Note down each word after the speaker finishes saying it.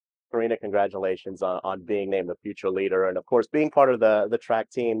Karena, congratulations on being named the future leader, and of course, being part of the track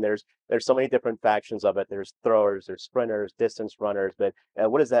team. There's so many different factions of it. There's throwers, there's sprinters, distance runners. But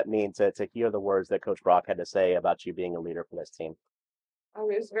what does that mean to hear the words that Coach Brock had to say about you being a leader for this team?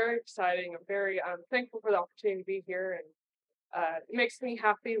 It's very exciting. I'm very thankful for the opportunity to be here, and it makes me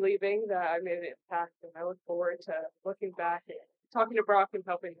happy leaving that I made an impact, and I look forward to looking back and talking to Brock and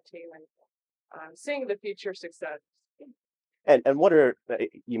helping the team and seeing the future success. And what are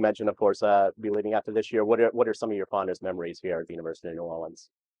you mentioned, of course, be leaving after this year? What are some of your fondest memories here at the University of New Orleans?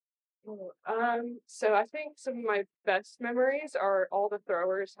 So I think some of my best memories are all the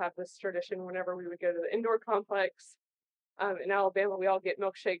throwers have this tradition whenever we would go to the indoor complex. In Alabama, we all get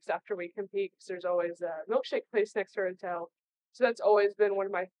milkshakes after we compete because there's always a milkshake place next to our hotel. So that's always been one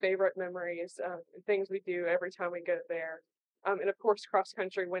of my favorite memories and things we do every time we go there. And of course, cross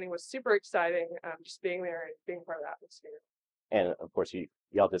country winning was super exciting. Just being there and being part of the atmosphere. And of course,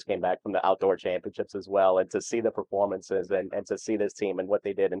 y'all just came back from the outdoor championships as well, and to see the performances and to see this team and what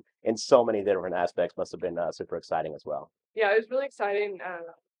they did in so many different aspects must have been super exciting as well. Yeah, it was really exciting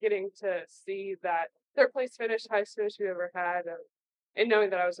getting to see that third place finish, highest finish we ever had, and knowing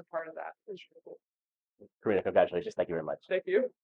that I was a part of that. It was really cool. Karina, congratulations. Thank you very much. Thank you.